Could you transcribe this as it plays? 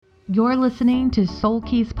You're listening to Soul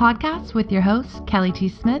Keys Podcast with your host, Kelly T.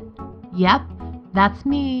 Smith. Yep, that's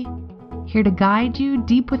me. Here to guide you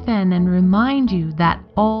deep within and remind you that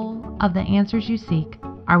all of the answers you seek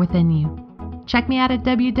are within you. Check me out at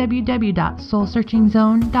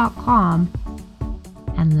www.soulsearchingzone.com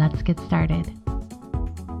and let's get started.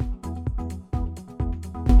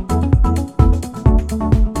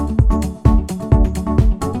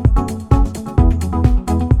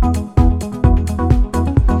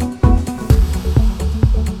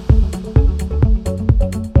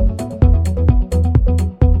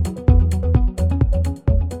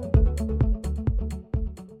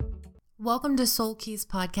 Welcome to Soul Keys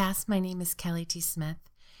Podcast. My name is Kelly T. Smith,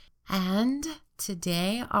 and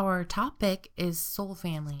today our topic is soul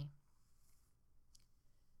family.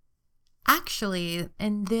 Actually,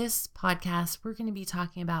 in this podcast, we're going to be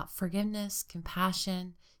talking about forgiveness,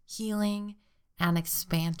 compassion, healing, and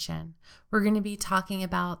expansion. We're going to be talking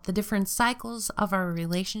about the different cycles of our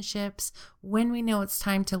relationships, when we know it's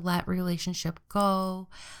time to let relationship go,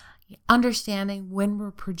 understanding when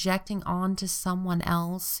we're projecting onto someone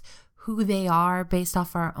else who they are based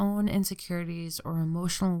off our own insecurities or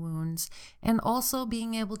emotional wounds, and also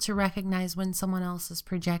being able to recognize when someone else is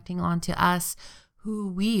projecting onto us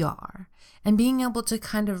who we are, and being able to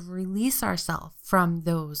kind of release ourselves from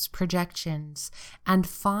those projections and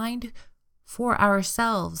find for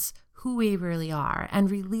ourselves who we really are, and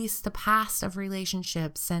release the past of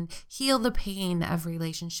relationships and heal the pain of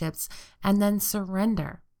relationships, and then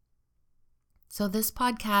surrender. So this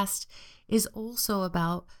podcast is also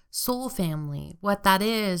about soul family, what that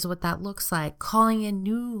is, what that looks like, calling in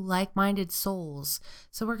new like-minded souls.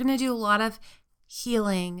 So we're going to do a lot of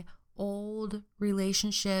healing old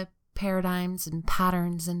relationship paradigms and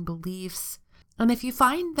patterns and beliefs. And if you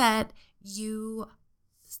find that you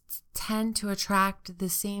tend to attract the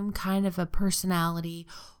same kind of a personality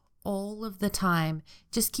all of the time,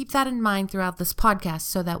 just keep that in mind throughout this podcast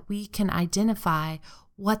so that we can identify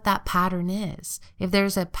what that pattern is. If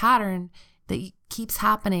there's a pattern that keeps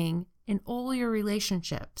happening in all your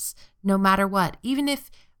relationships, no matter what, even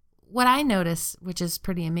if what I notice, which is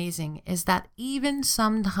pretty amazing, is that even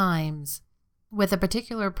sometimes with a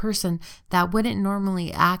particular person that wouldn't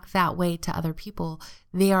normally act that way to other people,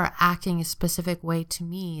 they are acting a specific way to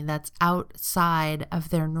me that's outside of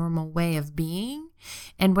their normal way of being.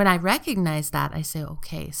 And when I recognize that, I say,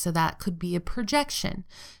 okay, so that could be a projection.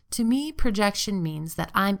 To me, projection means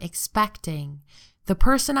that I'm expecting the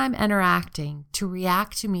person I'm interacting to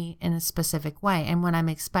react to me in a specific way. And when I'm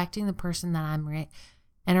expecting the person that I'm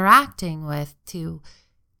interacting with to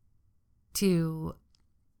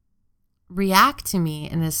react to me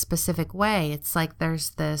in a specific way, it's like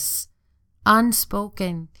there's this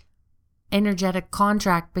unspoken energetic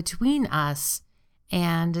contract between us,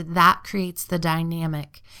 and that creates the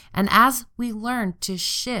dynamic. And as we learn to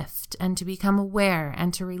shift and to become aware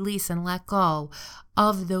and to release and let go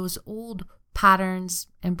of those old patterns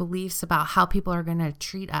and beliefs about how people are going to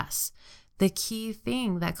treat us, the key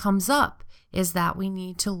thing that comes up is that we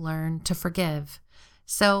need to learn to forgive.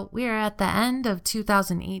 So we are at the end of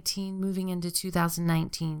 2018, moving into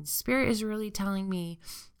 2019. Spirit is really telling me,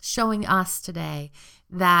 showing us today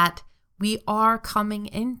that we are coming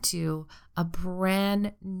into a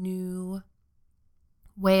brand new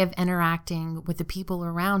way of interacting with the people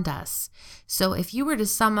around us. So if you were to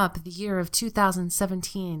sum up the year of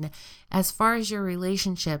 2017 as far as your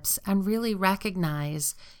relationships and really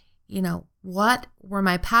recognize, what were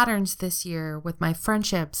my patterns this year with my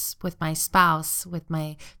friendships, with my spouse, with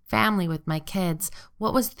my family, with my kids?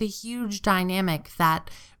 What was the huge dynamic that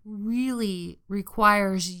really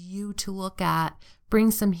requires you to look at,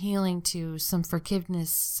 bring some healing to, some forgiveness,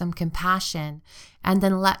 some compassion, and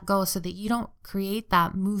then let go so that you don't create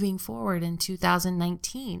that moving forward in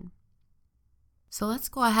 2019. So let's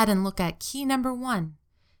go ahead and look at key number one.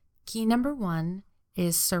 Key number one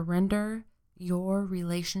is surrender your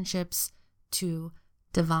relationships to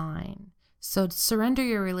divine. So surrender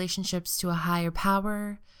your relationships to a higher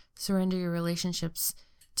power, surrender your relationships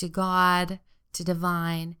to God, to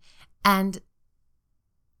divine, and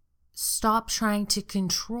stop trying to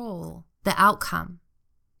control the outcome.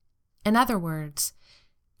 In other words,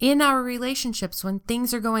 in our relationships, when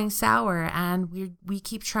things are going sour and we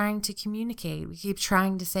keep trying to communicate, we keep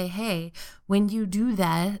trying to say, hey, when you do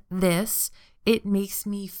this, it makes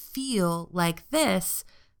me feel like this,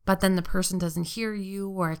 but then the person doesn't hear you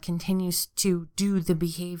or continues to do the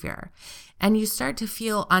behavior. And you start to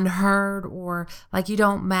feel unheard, or like you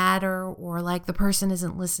don't matter, or like the person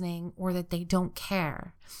isn't listening, or that they don't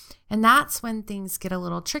care. And that's when things get a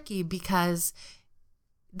little tricky, because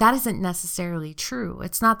that isn't necessarily true.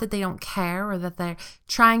 It's not that they don't care or that they're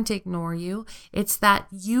trying to ignore you. It's that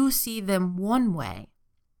you see them one way.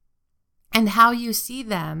 And how you see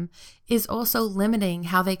them is also limiting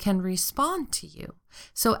how they can respond to you.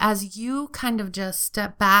 So as you kind of just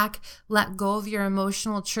step back, let go of your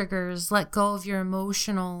emotional triggers, let go of your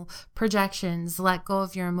emotional projections, let go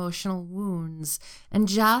of your emotional wounds, and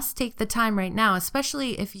just take the time right now,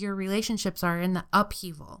 especially if your relationships are in the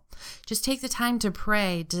upheaval. Just take the time to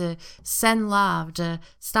pray, to send love, to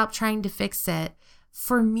stop trying to fix it.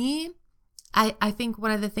 For me, I think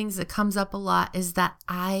one of the things that comes up a lot is that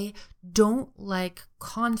I don't like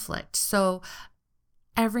conflict. So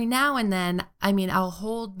every now and then, I'll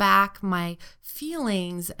hold back my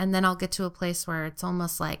feelings and then I'll get to a place where it's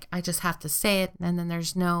almost like I just have to say it, and then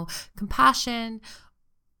there's no compassion,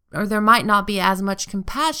 or there might not be as much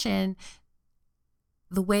compassion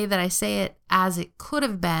the way that I say it as it could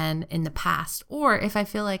have been in the past. Or if I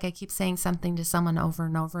feel like I keep saying something to someone over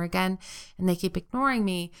and over again and they keep ignoring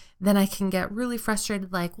me, then I can get really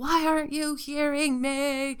frustrated, like, why aren't you hearing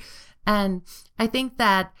me? And I think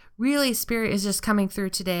that really Spirit is just coming through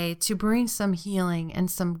today to bring some healing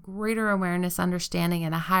and some greater awareness, understanding,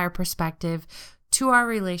 and a higher perspective to our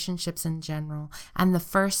relationships in general. And the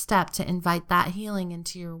first step to invite that healing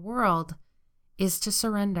into your world is to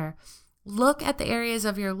surrender. Look at the areas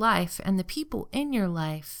of your life and the people in your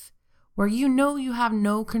life where you know you have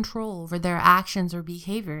no control over their actions or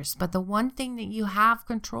behaviors. But the one thing that you have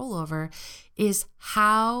control over is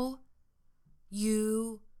how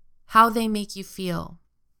they make you feel.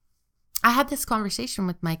 I had this conversation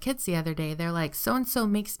with my kids the other day. They're like, so-and-so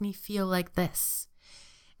makes me feel like this.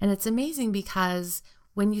 And it's amazing because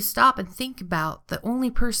when you stop and think about the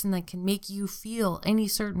only person that can make you feel any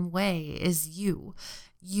certain way is you.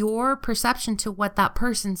 Your perception to what that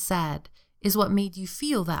person said is what made you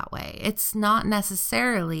feel that way. It's not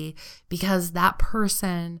necessarily because that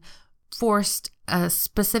person forced a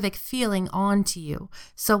specific feeling onto you.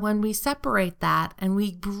 So when we separate that and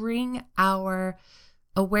we bring our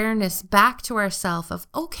awareness back to ourselves of,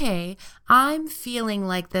 okay, I'm feeling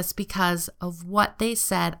like this because of what they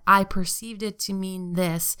said. I perceived it to mean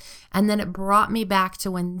this. And then it brought me back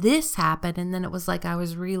to when this happened. And then it was like I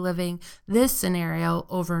was reliving this scenario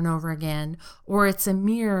over and over again. Or it's a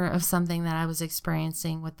mirror of something that I was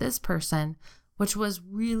experiencing with this person, which was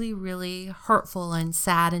really, really hurtful and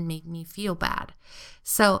sad and made me feel bad.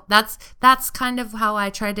 So that's kind of how I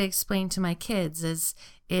try to explain to my kids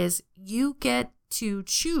is you get to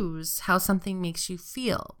choose how something makes you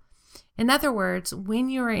feel. In other words, when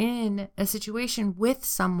you're in a situation with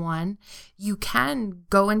someone, you can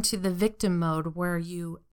go into the victim mode where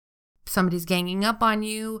somebody's ganging up on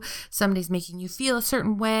you, somebody's making you feel a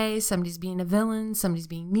certain way, somebody's being a villain, somebody's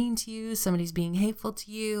being mean to you, somebody's being hateful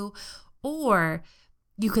to you. Or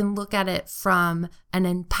you can look at it from an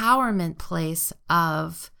empowerment place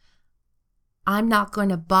of, I'm not going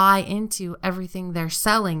to buy into everything they're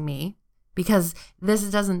selling me because this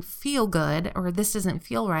doesn't feel good, or this doesn't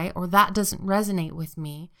feel right, or that doesn't resonate with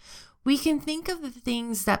me. We can think of the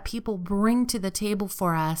things that people bring to the table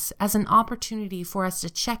for us as an opportunity for us to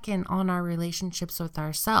check in on our relationships with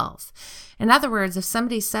ourselves. In other words, if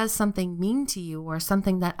somebody says something mean to you or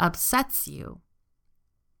something that upsets you,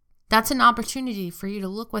 that's an opportunity for you to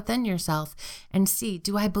look within yourself and see,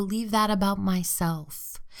 do I believe that about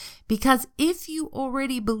myself? Because if you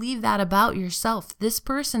already believe that about yourself, this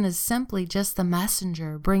person is simply just the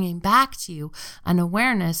messenger bringing back to you an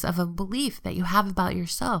awareness of a belief that you have about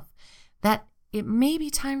yourself that it may be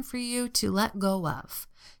time for you to let go of,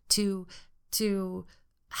 to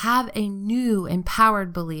have a new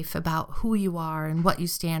empowered belief about who you are and what you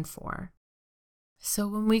stand for. So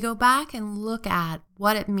when we go back and look at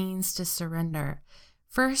what it means to surrender,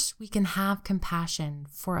 first we can have compassion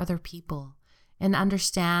for other people and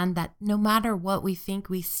understand that no matter what we think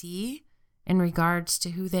we see in regards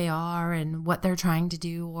to who they are and what they're trying to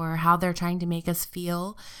do or how they're trying to make us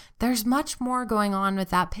feel, there's much more going on with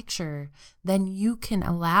that picture than you can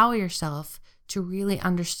allow yourself to really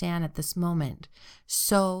understand at this moment.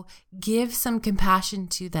 So give some compassion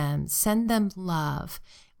to them, send them love.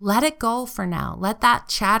 Let it go for now. Let that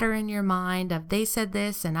chatter in your mind of they said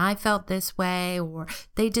this and I felt this way, or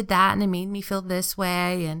they did that and it made me feel this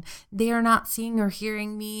way, and they are not seeing or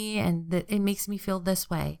hearing me and it makes me feel this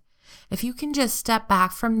way. If you can just step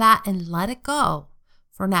back from that and let it go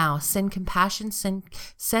for now, send compassion,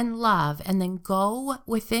 send love, and then go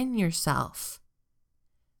within yourself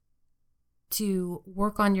to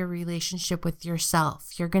work on your relationship with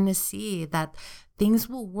yourself. You're going to see that things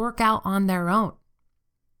will work out on their own.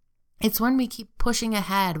 It's when we keep pushing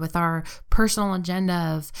ahead with our personal agenda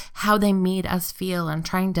of how they made us feel and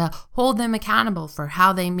trying to hold them accountable for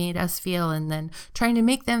how they made us feel, and then trying to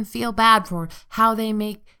make them feel bad for how they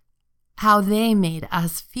made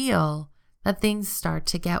us feel, that things start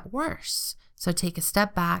to get worse. So take a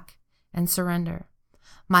step back and surrender.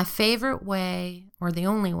 My favorite way, or the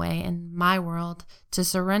only way in my world, to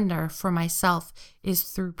surrender for myself is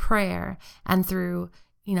through prayer and through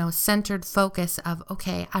centered focus of,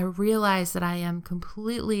 okay, I realize that I am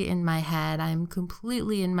completely in my head. I am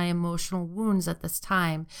completely in my emotional wounds at this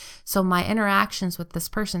time. So my interactions with this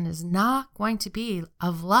person is not going to be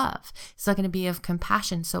of love. It's not going to be of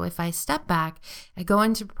compassion. So if I step back, I go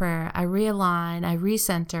into prayer, I realign, I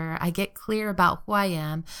recenter, I get clear about who I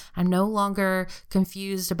am. I'm no longer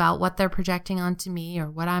confused about what they're projecting onto me or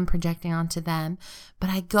what I'm projecting onto them. But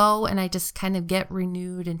I go and I just kind of get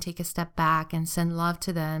renewed and take a step back and send love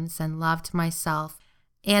to them, send love to myself,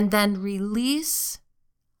 and then release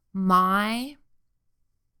my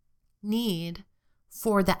need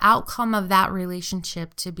for the outcome of that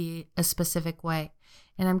relationship to be a specific way.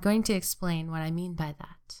 And I'm going to explain what I mean by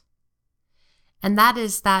that. And that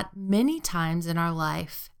is that many times in our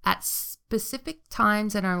life, at specific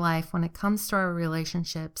times in our life, when it comes to our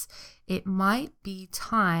relationships, it might be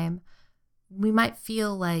time we might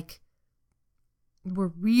feel like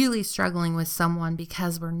we're really struggling with someone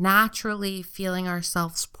because we're naturally feeling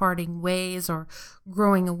ourselves parting ways or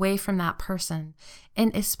growing away from that person.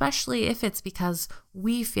 And especially if it's because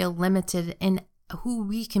we feel limited in who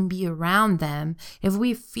we can be around them. If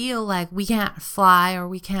we feel like we can't fly or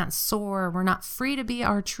we can't soar, or we're not free to be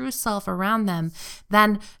our true self around them,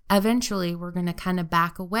 then eventually we're going to kind of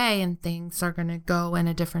back away and things are going to go in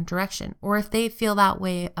a different direction. Or if they feel that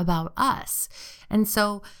way about us. And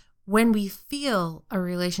so when we feel a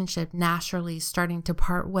relationship naturally starting to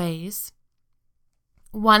part ways,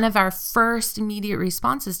 one of our first immediate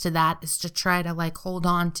responses to that is to try to hold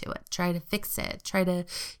on to it, try to fix it, try to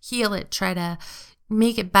heal it, try to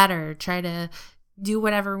make it better, try to do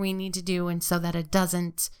whatever we need to do, and so that it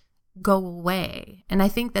doesn't go away. And I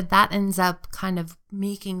think that ends up kind of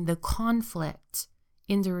making the conflict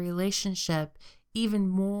in the relationship even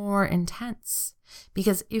more intense.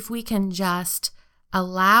 Because if we can just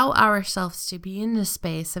allow ourselves to be in the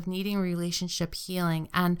space of needing relationship healing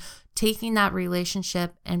and taking that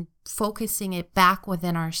relationship and focusing it back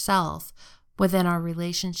within ourselves, within our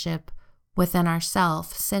relationship, within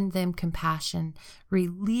ourselves, send them compassion,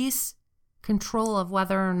 release control of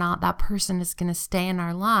whether or not that person is going to stay in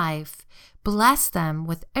our life, bless them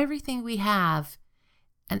with everything we have,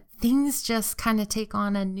 and things just kind of take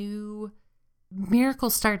on a new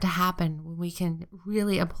miracles start to happen when we can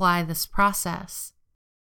really apply this process.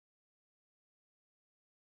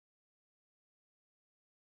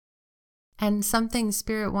 And something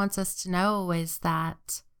Spirit wants us to know is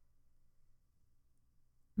that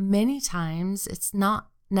many times it's not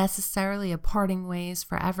necessarily a parting ways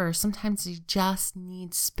forever. Sometimes you just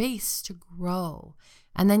need space to grow.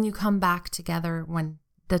 And then you come back together when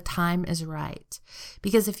the time is right.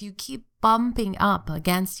 Because if you keep bumping up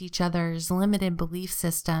against each other's limited belief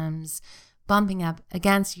systems, bumping up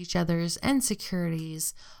against each other's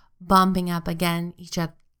insecurities, bumping up against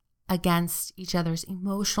each other's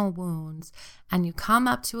emotional wounds, and you come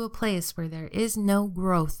up to a place where there is no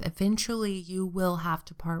growth, eventually you will have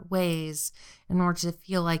to part ways in order to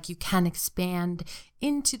feel like you can expand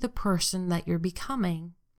into the person that you're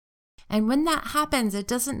becoming. And when that happens, it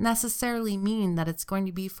doesn't necessarily mean that it's going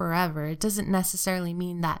to be forever. It doesn't necessarily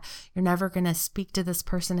mean that you're never going to speak to this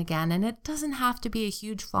person again. And it doesn't have to be a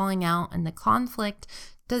huge falling out, and the conflict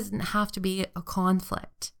doesn't have to be a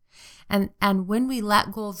conflict. And when we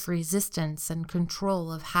let go of resistance and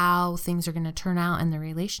control of how things are going to turn out in the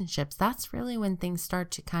relationships, that's really when things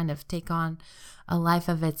start to kind of take on a life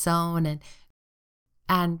of its own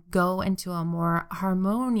and go into a more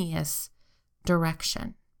harmonious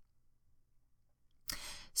direction.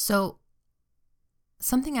 So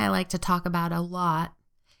something I like to talk about a lot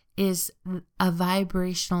is a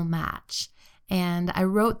vibrational match. And I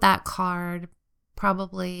wrote that card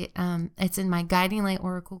probably, it's in my Guiding Light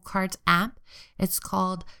Oracle Cards app. It's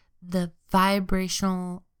called the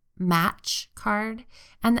Vibrational Match card.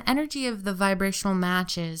 And the energy of the vibrational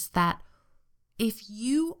match is that if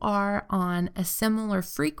you are on a similar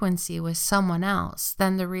frequency with someone else,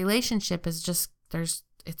 then the relationship is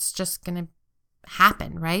it's just going to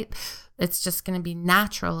happen, right? It's just going to be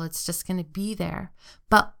natural. It's just going to be there.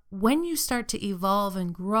 But when you start to evolve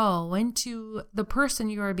and grow into the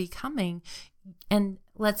person you are becoming, and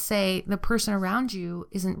let's say the person around you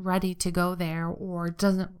isn't ready to go there, or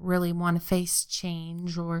doesn't really want to face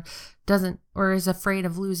change, or is afraid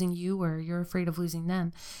of losing you, or you're afraid of losing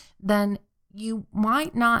them, then you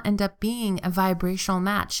might not end up being a vibrational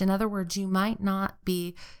match. In other words, you might not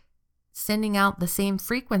be sending out the same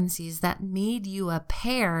frequencies that made you a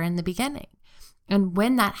pair in the beginning. And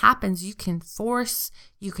when that happens, you can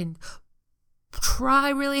try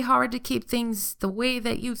really hard to keep things the way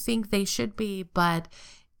that you think they should be. But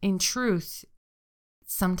in truth,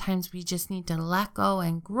 sometimes we just need to let go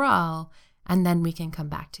and grow, and then we can come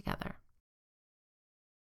back together.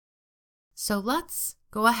 So let's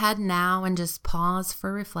go ahead now and just pause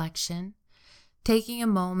for reflection, taking a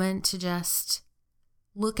moment to just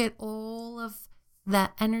look at all of the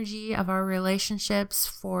energy of our relationships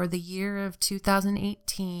for the year of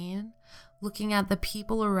 2018, looking at the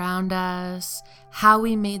people around us, how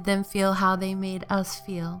we made them feel, how they made us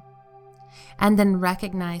feel, and then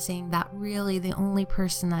recognizing that really the only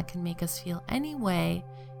person that can make us feel any way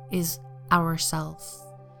is ourselves.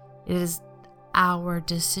 It is our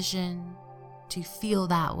decision to feel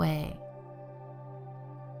that way.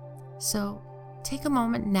 So take a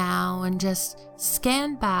moment now and just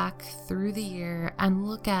scan back through the year and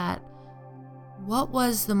look at what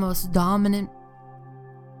was the most dominant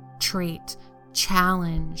trait,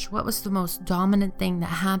 challenge, what was the most dominant thing that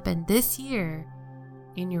happened this year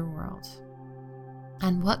in your world?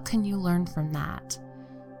 And what can you learn from that?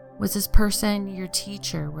 Was this person your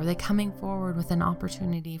teacher? Were they coming forward with an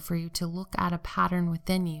opportunity for you to look at a pattern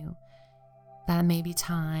within you that it may be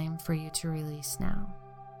time for you to release now?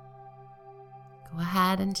 Go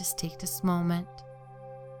ahead and just take this moment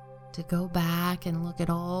to go back and look at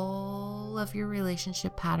all of your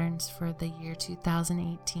relationship patterns for the year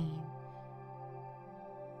 2018.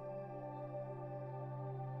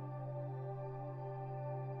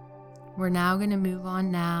 We're now going to move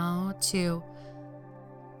on now to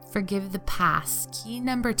forgive the past. Key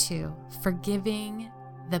number 2, forgiving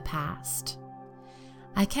the past.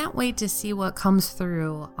 I can't wait to see what comes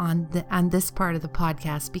through on this part of the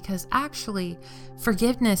podcast, because actually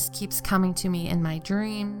forgiveness keeps coming to me in my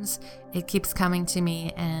dreams. It keeps coming to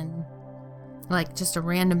me in like just a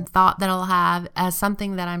random thought that I'll have as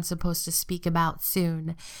something that I'm supposed to speak about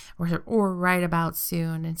soon or write about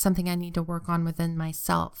soon, and something I need to work on within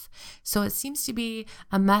myself. So it seems to be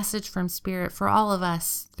a message from Spirit for all of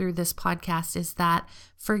us through this podcast, is that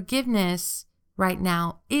forgiveness right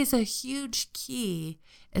now is a huge key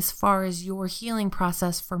as far as your healing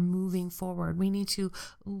process for moving forward. We need to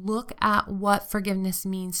look at what forgiveness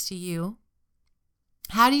means to you.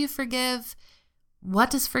 How do you forgive? What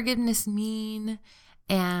does forgiveness mean?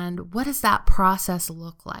 And what does that process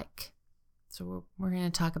look like? So we're going to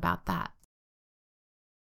talk about that.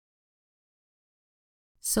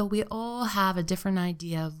 So we all have a different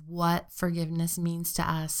idea of what forgiveness means to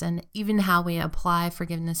us, and even how we apply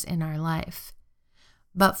forgiveness in our life.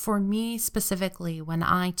 But for me specifically, when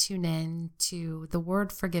I tune in to the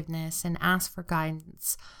word forgiveness and ask for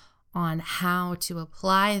guidance on how to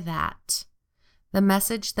apply that, the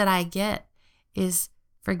message that I get is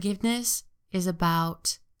forgiveness is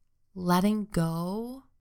about letting go.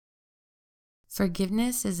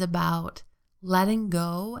 Forgiveness is about letting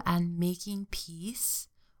go and making peace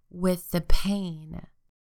with the pain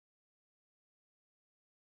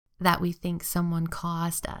that we think someone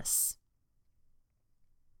caused us.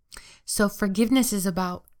 So forgiveness is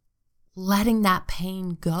about letting that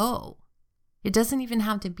pain go. It doesn't even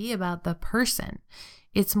have to be about the person.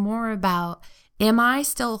 It's more about, am I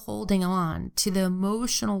still holding on to the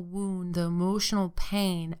emotional wound, the emotional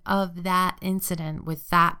pain of that incident with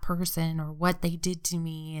that person, or what they did to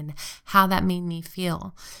me and how that made me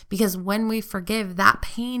feel? Because when we forgive, that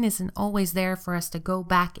pain isn't always there for us to go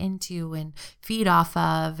back into and feed off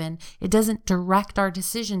of, and it doesn't direct our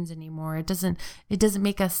decisions anymore. It doesn't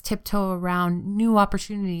make us tiptoe around new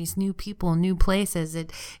opportunities, new people, new places.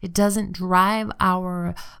 It doesn't drive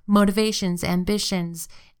our motivations, ambitions,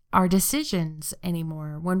 our decisions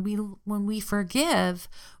anymore. When we forgive,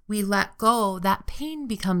 we let go, that pain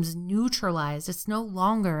becomes neutralized. It's no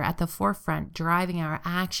longer at the forefront driving our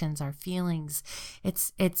actions, our feelings.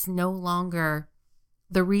 It's no longer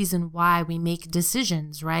the reason why we make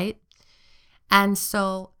decisions, right? And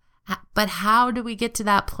so, but how do we get to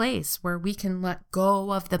that place where we can let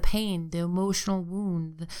go of the pain, the emotional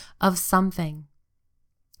wound of something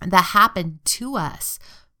that happened to us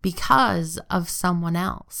because of someone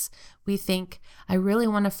else? We think, I really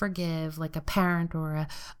want to forgive like a parent or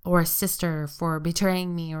a sister for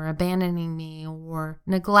betraying me or abandoning me or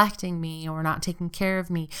neglecting me or not taking care of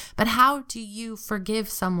me. But how do you forgive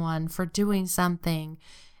someone for doing something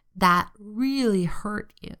that really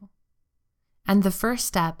hurt you. And the first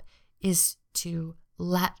step is to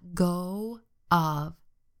let go of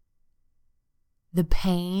the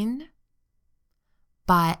pain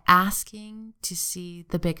by asking to see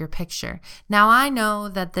the bigger picture. Now, I know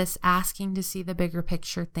that this asking to see the bigger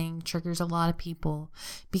picture thing triggers a lot of people,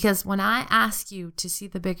 because when I ask you to see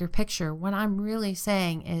the bigger picture, what I'm really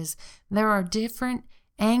saying is there are different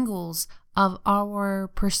angles of our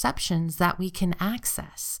perceptions that we can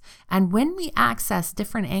access. And when we access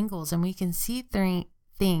different angles and we can see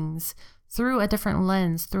things through a different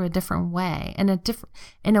lens, through a different way,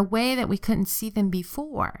 in a way that we couldn't see them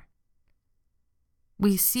before,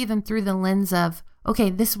 we see them through the lens of, okay,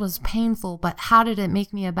 this was painful, but how did it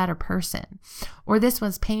make me a better person? Or this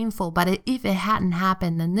was painful, but if it hadn't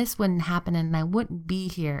happened, then this wouldn't happen and I wouldn't be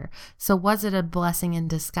here. So was it a blessing in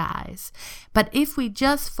disguise? But if we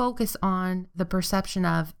just focus on the perception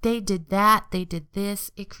of, they did that, they did this,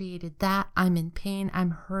 it created that, I'm in pain,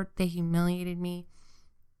 I'm hurt, they humiliated me.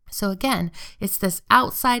 So again, it's this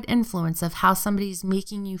outside influence of how somebody's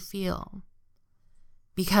making you feel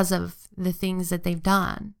because of the things that they've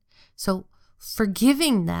done. So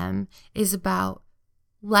forgiving them is about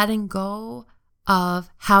letting go of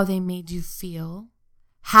how they made you feel,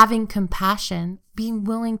 having compassion, being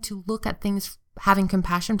willing to look at things, having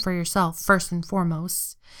compassion for yourself first and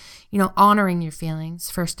foremost, honoring your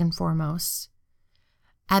feelings first and foremost,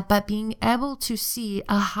 but being able to see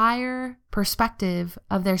a higher perspective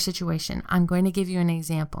of their situation. I'm going to give you an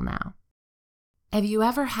example now. Have you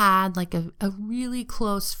ever had like a really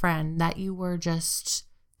close friend that you were just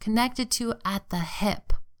connected to at the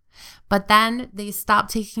hip, but then they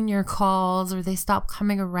stopped taking your calls, or they stopped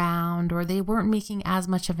coming around, or they weren't making as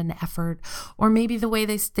much of an effort, or maybe the way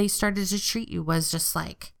they started to treat you was just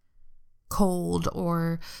like cold,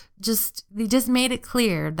 or they just made it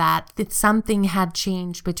clear that something had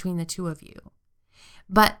changed between the two of you.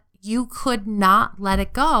 But you could not let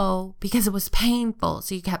it go because it was painful.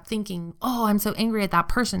 So you kept thinking, oh, I'm so angry at that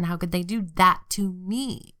person. How could they do that to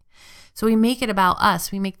me? So we make it about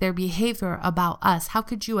us. We make their behavior about us. How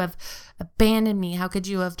could you have abandoned me? How could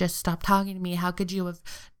you have just stopped talking to me? How could you have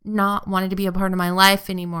not wanted to be a part of my life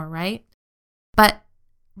anymore, right? But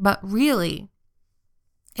really,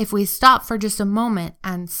 if we stop for just a moment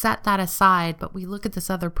and set that aside, but we look at this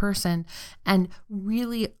other person and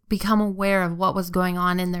really become aware of what was going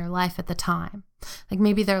on in their life at the time. Like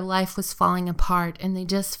maybe their life was falling apart and they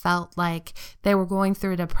just felt like they were going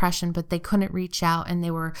through a depression, but they couldn't reach out, and they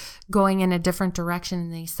were going in a different direction,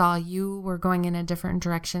 and they saw you were going in a different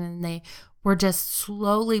direction, and they were just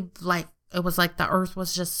slowly, like it was like the earth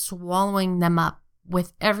was just swallowing them up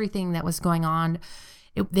with everything that was going on.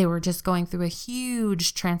 They were just going through a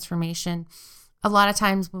huge transformation. A lot of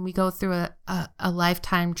times when we go through a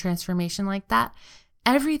lifetime transformation like that,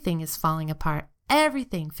 everything is falling apart.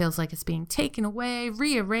 Everything feels like it's being taken away,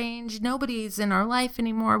 rearranged. Nobody's in our life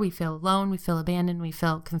anymore. We feel alone. We feel abandoned. We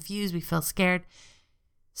feel confused. We feel scared.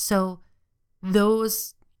 So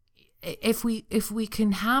if we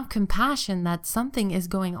can have compassion that something is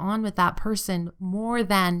going on with that person more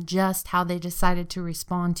than just how they decided to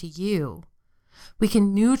respond to you, we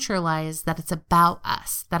can neutralize that it's about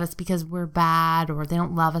us, that it's because we're bad or they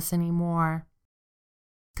don't love us anymore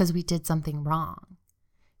because we did something wrong.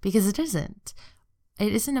 Because it isn't.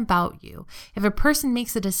 It isn't about you. If a person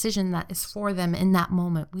makes a decision that is for them in that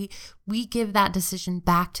moment, we give that decision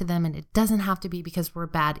back to them, and it doesn't have to be because we're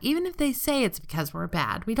bad. Even if they say it's because we're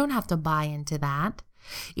bad, we don't have to buy into that.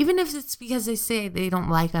 Even if it's because they say they don't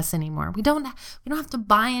like us anymore, we don't have to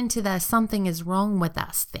buy into that something is wrong with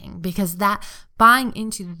us thing, because that buying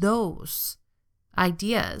into those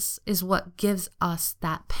ideas is what gives us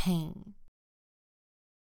that pain.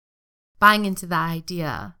 Buying into the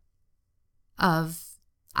idea of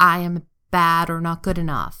I am bad or not good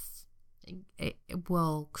enough, it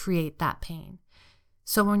will create that pain.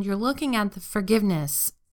 So when you're looking at the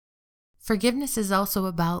forgiveness is also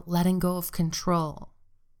about letting go of control.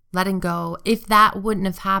 Letting go. If that wouldn't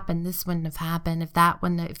have happened, this wouldn't have happened.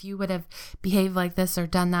 If you would have behaved like this or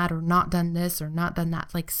done that or not done this or not done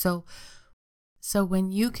that. So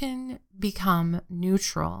when you can become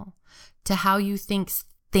neutral to how you think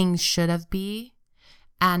things should have been,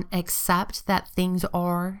 and accept that things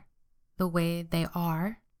are the way they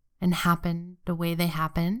are and happen the way they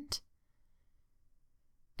happened,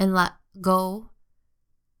 and let go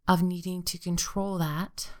of needing to control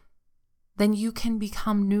that, then you can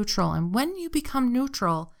become neutral. And when you become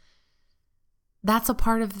neutral, that's a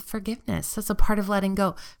part of the forgiveness. That's a part of letting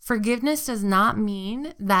go. Forgiveness does not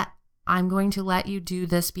mean that I'm going to let you do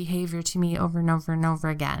this behavior to me over and over and over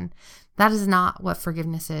again. That is not what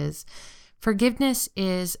forgiveness is. Forgiveness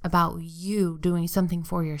is about you doing something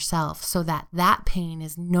for yourself so that that pain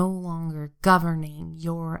is no longer governing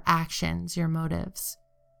your actions, your motives,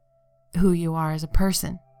 who you are as a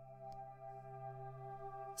person.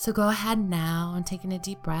 So go ahead now and taking a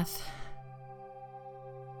deep breath.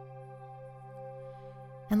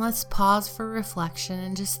 And let's pause for reflection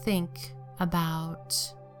and just think about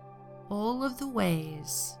all of the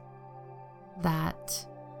ways that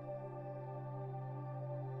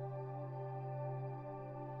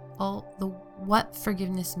what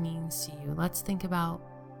forgiveness means to you. Let's think about,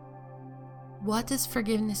 what does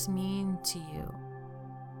forgiveness mean to you?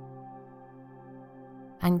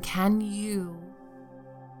 And can you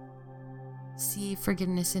see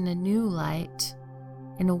forgiveness in a new light,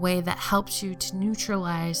 in a way that helps you to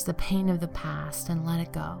neutralize the pain of the past and let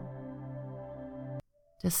it go?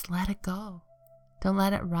 Just let it go. Don't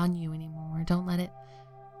let it run you anymore. Don't let it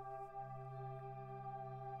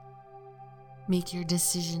make your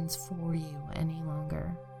decisions for you any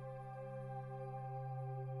longer.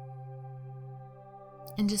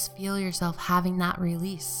 And just feel yourself having that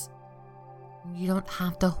release. You don't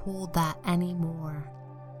have to hold that anymore.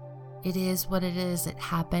 It is what it is. It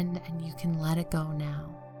happened and you can let it go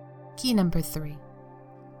now. Key number 3,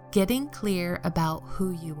 getting clear about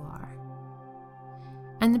who you are.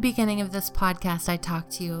 In the beginning of this podcast, I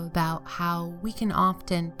talked to you about how we can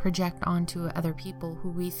often project onto other people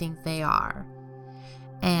who we think they are.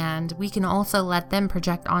 And we can also let them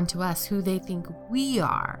project onto us who they think we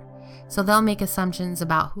are. So they'll make assumptions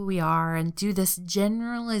about who we are and do this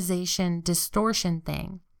generalization distortion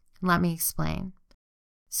thing. Let me explain.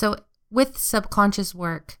 So with subconscious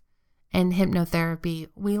work and hypnotherapy,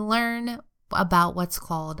 we learn about what's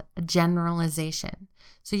called generalization.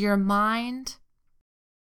 So your mind,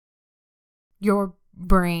 your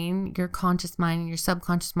brain, your conscious mind, and your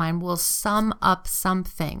subconscious mind will sum up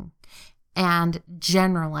something and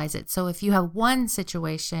generalize it. So if you have one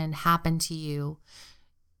situation happen to you,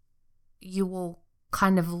 you will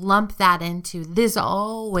kind of lump that into, this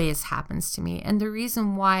always happens to me. And the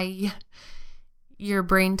reason why your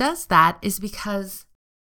brain does that is because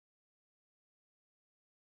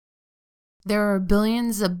there are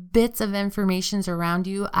billions of bits of information around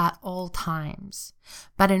you at all times.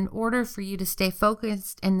 But in order for you to stay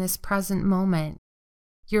focused in this present moment,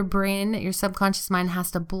 your brain, your subconscious mind has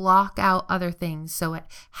to block out other things. So it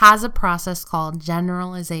has a process called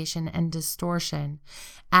generalization and distortion,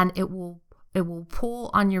 and it will pull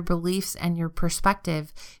on your beliefs and your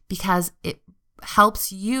perspective because it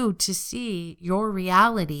helps you to see your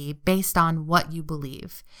reality based on what you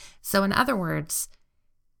believe. So in other words,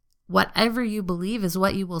 whatever you believe is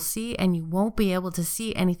what you will see, and you won't be able to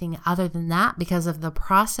see anything other than that because of the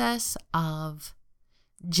process of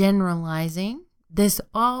generalizing. This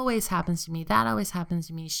always happens to me. That always happens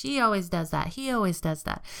to me. She always does that. He always does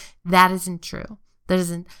that. That isn't true. That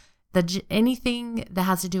isn't anything that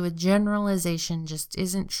has to do with generalization just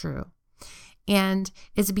isn't true. And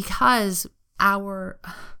it's because our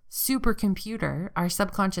supercomputer, our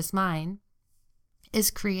subconscious mind,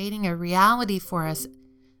 is creating a reality for us,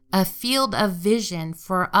 a field of vision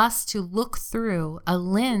for us to look through, a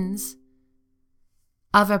lens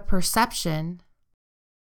of a perception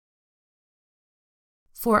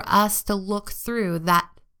for us to look through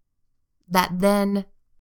that then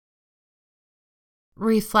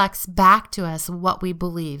reflects back to us what we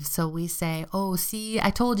believe. So we say, oh, see,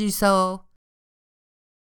 I told you so.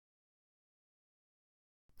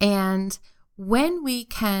 And when we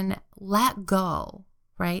can let go,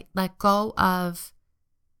 right? Let go of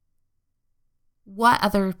what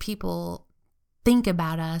other people think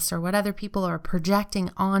about us or what other people are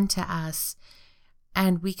projecting onto us,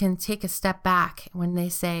 and we can take a step back when they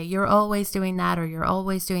say, you're always doing that, or you're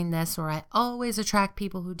always doing this, or I always attract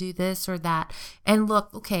people who do this or that. And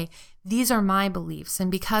look, okay, these are my beliefs. And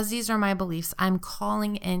because these are my beliefs, I'm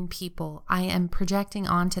calling in people. I am projecting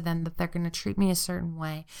onto them that they're going to treat me a certain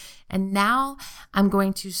way. And now I'm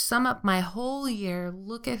going to sum up my whole year,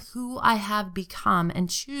 look at who I have become, and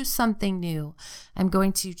choose something new. I'm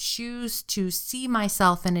going to choose to see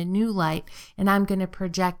myself in a new light, and I'm going to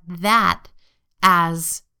project that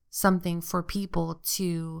as something for people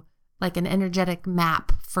to, like an energetic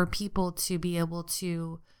map for people to be able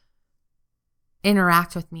to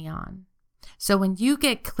interact with me on. So when you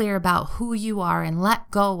get clear about who you are and let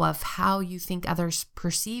go of how you think others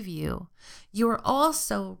perceive you, you're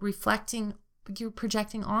also you're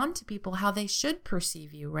projecting onto people how they should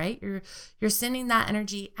perceive you, right? You're sending that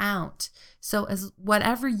energy out. So as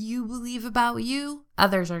whatever you believe about you,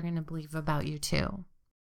 others are going to believe about you too.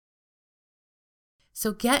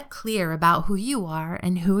 So get clear about who you are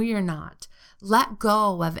and who you're not. Let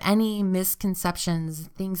go of any misconceptions,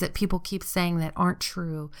 things that people keep saying that aren't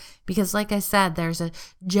true. Because like I said, there's a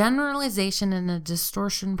generalization and a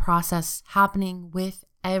distortion process happening with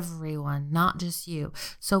everyone, not just you.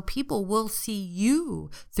 So people will see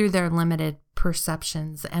you through their limited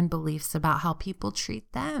perceptions and beliefs about how people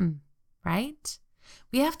treat them, right?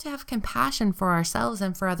 We have to have compassion for ourselves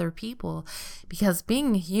and for other people because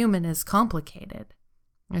being human is complicated.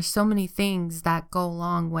 There's so many things that go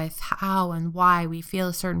along with how and why we feel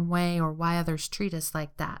a certain way or why others treat us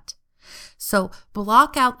like that. So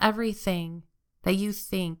block out everything that you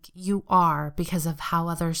think you are because of how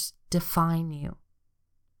others define you.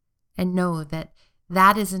 And know that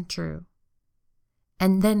that isn't true.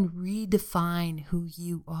 And then redefine who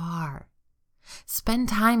you are. Spend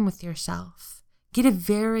time with yourself. Get it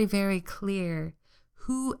very, very clear.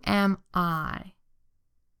 Who am I?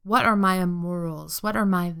 What are my morals? What are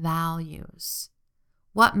my values?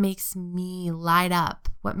 What makes me light up?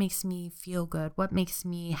 What makes me feel good? What makes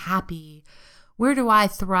me happy? Where do I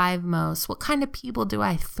thrive most? What kind of people do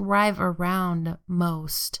I thrive around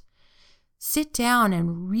most? Sit down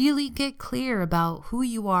and really get clear about who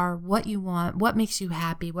you are, what you want, what makes you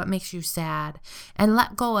happy, what makes you sad, and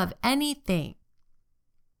let go of anything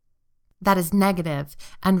that is negative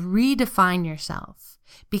and redefine yourself.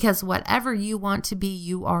 Because whatever you want to be,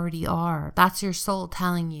 you already are. That's your soul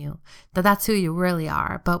telling you that that's who you really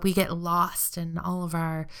are. But we get lost in all of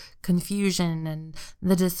our confusion and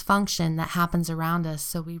the dysfunction that happens around us.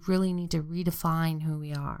 So we really need to redefine who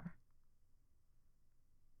we are.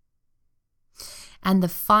 And the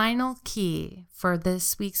final key for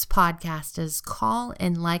this week's podcast is call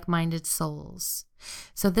in like-minded souls.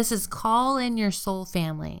 So this is call in your soul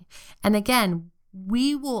family. And again,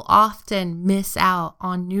 we will often miss out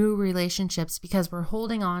on new relationships because we're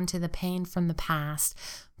holding on to the pain from the past.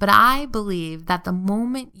 But I believe that the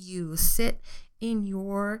moment you sit in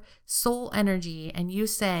your soul energy and you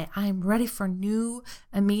say, I'm ready for new,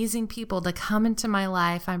 amazing people to come into my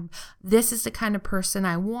life. This is the kind of person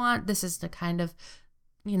I want. This is the kind of,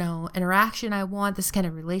 interaction I want, this kind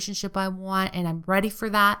of relationship I want, and I'm ready for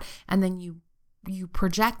that. And then you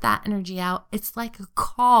project that energy out. It's like a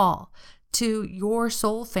call to your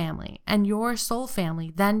soul family, and your soul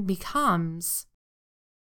family then becomes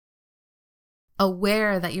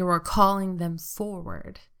aware that you are calling them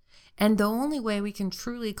forward. And the only way we can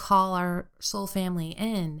truly call our soul family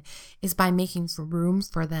in is by making room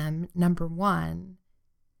for them, number one,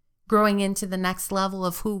 growing into the next level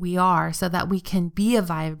of who we are so that we can be a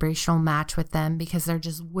vibrational match with them because they're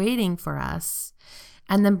just waiting for us.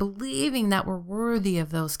 And then believing that we're worthy of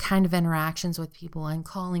those kind of interactions with people and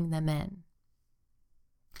calling them in.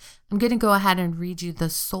 I'm going to go ahead and read you the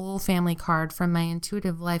Soul Family card from my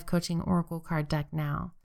Intuitive Life Coaching Oracle card deck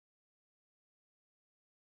now.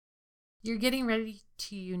 You're getting ready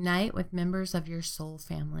to unite with members of your soul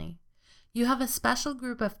family. You have a special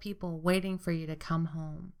group of people waiting for you to come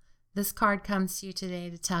home. This card comes to you today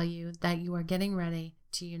to tell you that you are getting ready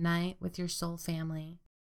to unite with your soul family.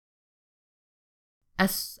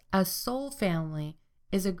 A soul family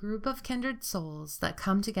is a group of kindred souls that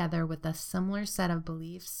come together with a similar set of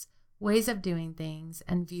beliefs, ways of doing things,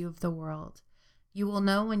 and view of the world. You will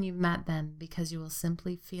know when you've met them because you will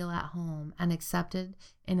simply feel at home and accepted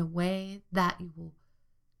in a way that you will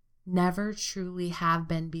never truly have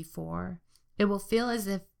been before. It will feel as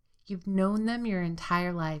if you've known them your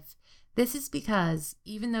entire life. This is because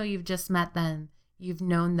even though you've just met them, you've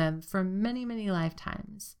known them for many, many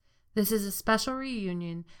lifetimes. This is a special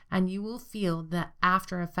reunion, and you will feel the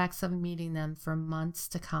after effects of meeting them for months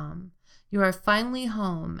to come. You are finally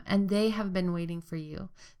home, and they have been waiting for you.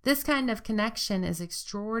 This kind of connection is an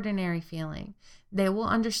extraordinary feeling. They will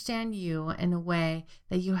understand you in a way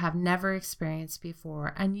that you have never experienced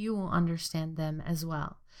before, and you will understand them as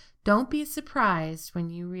well. Don't be surprised when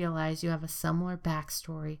you realize you have a similar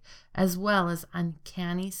backstory, as well as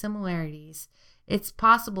uncanny similarities. It's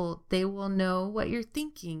possible they will know what you're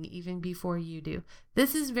thinking even before you do.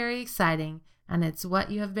 This is very exciting, and it's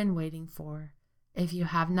what you have been waiting for. If you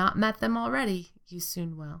have not met them already, you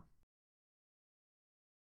soon will.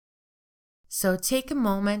 So take a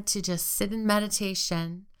moment to just sit in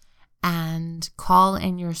meditation and call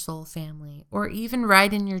in your soul family, or even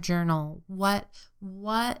write in your journal, what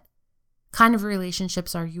kind of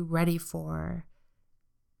relationships are you ready for?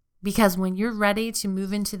 Because when you're ready to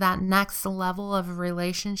move into that next level of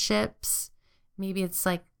relationships, maybe it's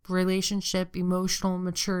like relationship, emotional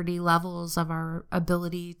maturity levels of our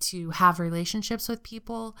ability to have relationships with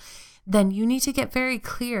people, then you need to get very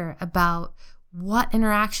clear about what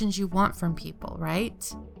interactions you want from people,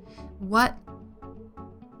 right? What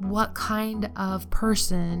what kind of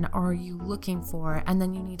person are you looking for? And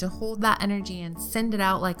then you need to hold that energy and send it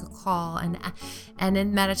out like a call. And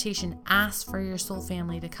in meditation, ask for your soul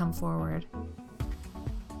family to come forward.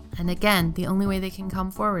 And again, the only way they can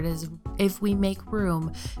come forward is if we make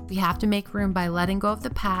room. We have to make room by letting go of the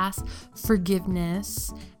past,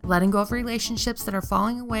 forgiveness, letting go of relationships that are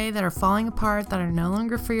falling away, that are falling apart, that are no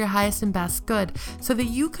longer for your highest and best good, so that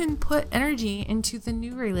you can put energy into the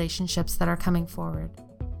new relationships that are coming forward.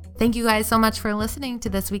 Thank you guys so much for listening to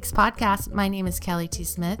this week's podcast. My name is Kelly T.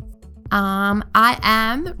 Smith. I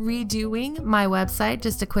am redoing my website.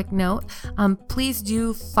 Just a quick note. Please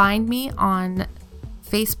do find me on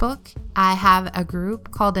Facebook. I have a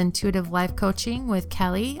group called Intuitive Life Coaching with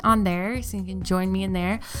Kelly on there, so you can join me in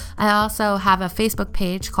there. I also have a Facebook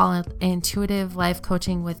page called Intuitive Life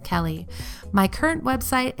Coaching with Kelly. My current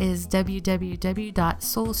website is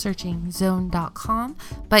www.soulsearchingzone.com,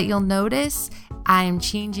 but you'll notice I'm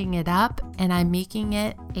changing it up and I'm making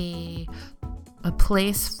it a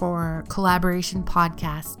place for collaboration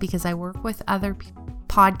podcasts, because I work with other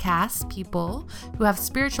people who have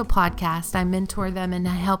spiritual podcasts. I mentor them and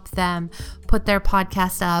I help them put their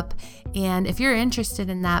podcast up. And if you're interested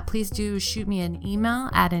in that, please do shoot me an email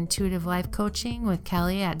at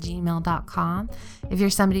intuitivelifecoachingwithkelly@gmail.com. If you're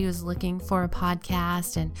somebody who's looking for a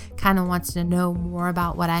podcast and kind of wants to know more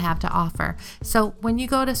about what I have to offer. So when you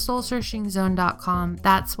go to soulsearchingzone.com,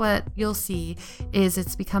 that's what you'll see is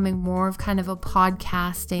it's becoming more of kind of a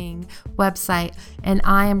podcasting website. And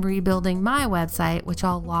I am rebuilding my website, which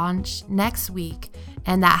I'll launch next week.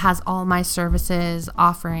 And that has all my services,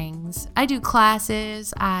 offerings. I do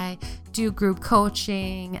classes, I do group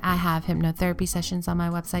coaching, I have hypnotherapy sessions on my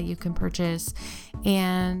website you can purchase.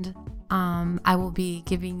 And I will be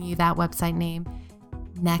giving you that website name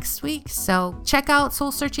next week. So check out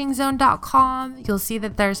soulsearchingzone.com. You'll see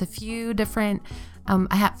that there's a few different,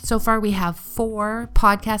 so far we have 4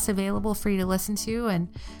 podcasts available for you to listen to, and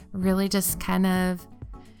really just kind of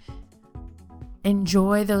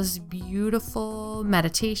enjoy those beautiful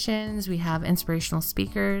meditations. We have inspirational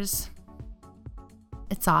speakers.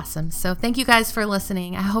 It's awesome. So thank you guys for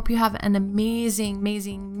listening. I hope you have an amazing,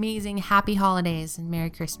 amazing, amazing happy holidays and Merry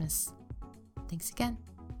Christmas. Thanks again.